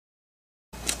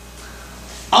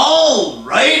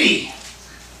Alrighty,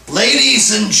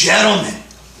 ladies and gentlemen,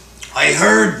 I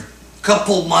heard a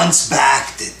couple months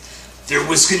back that there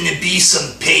was going to be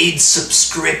some paid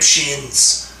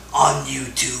subscriptions on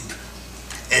YouTube,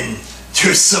 and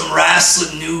there's some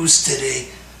wrestling news today.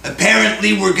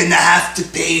 Apparently we're going to have to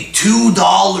pay $2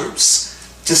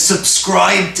 to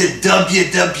subscribe to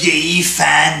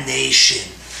WWEFanNation.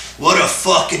 What a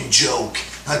fucking joke,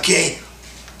 okay?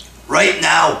 Right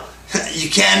now, you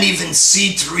can't even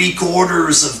see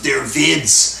 3/4 of their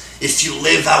vids if you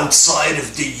live outside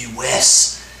of the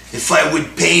US. If I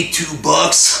would pay $2,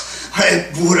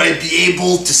 would I be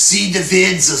able to see the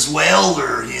vids as well?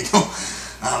 Or,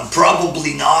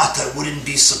 probably not. I wouldn't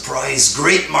be surprised.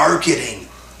 Great marketing,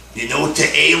 to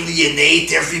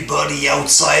alienate everybody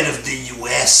outside of the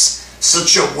US.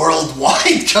 Such a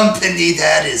worldwide company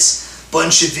that is.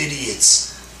 Bunch of idiots.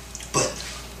 But,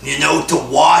 to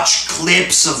watch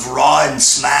clips of Raw and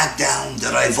SmackDown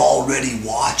that I've already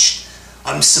watched,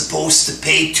 I'm supposed to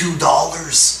pay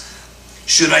 $2.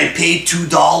 Should I pay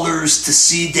 $2 to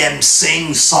see them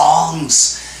sing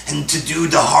songs and to do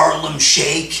the Harlem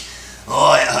Shake?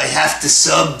 Oh, I have to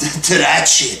sub to that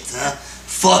shit, huh?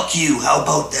 Fuck you, how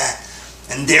about that?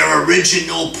 And their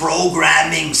original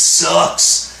programming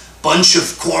sucks. Bunch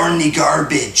of corny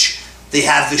garbage. They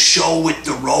have a show with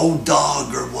the Road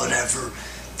Dogg or whatever.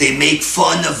 They make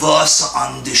fun of us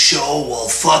on the show. Well,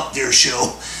 fuck their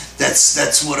show.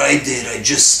 That's what I did. I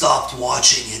just stopped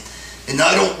watching it. And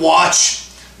I don't watch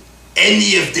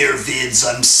any of their vids.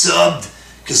 I'm subbed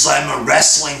because I'm a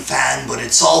wrestling fan, but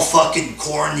it's all fucking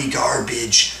corny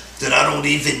garbage that I don't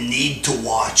even need to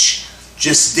watch.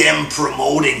 Just them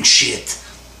promoting shit,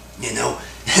 And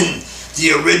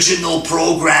the original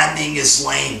programming is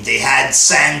lame. They had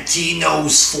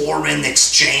Santino's Foreign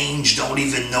Exchange. Don't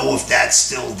even know if that's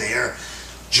still there.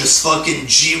 Just fucking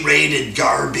G-rated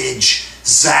garbage.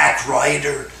 Zack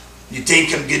Ryder. You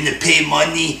think I'm gonna pay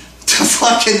money to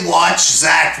fucking watch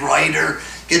Zack Ryder?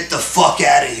 Get the fuck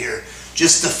out of here.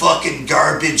 Just a fucking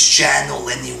garbage channel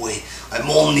anyway. I'm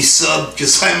only subbed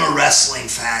because I'm a wrestling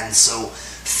fan, so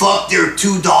fuck their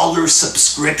 $2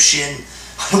 subscription.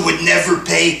 I would never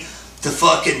pay to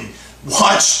fucking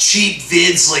watch cheap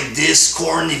vids like this,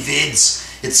 corny vids.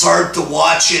 It's hard to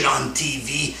watch it on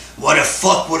TV. Why the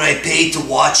fuck would I pay to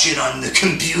watch it on the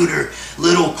computer?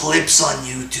 Little clips on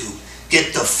YouTube.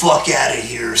 Get the fuck out of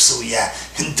here. So yeah,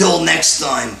 until next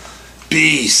time,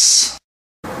 peace.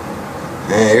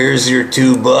 Here's your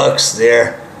 $2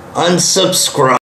 there. Unsubscribe.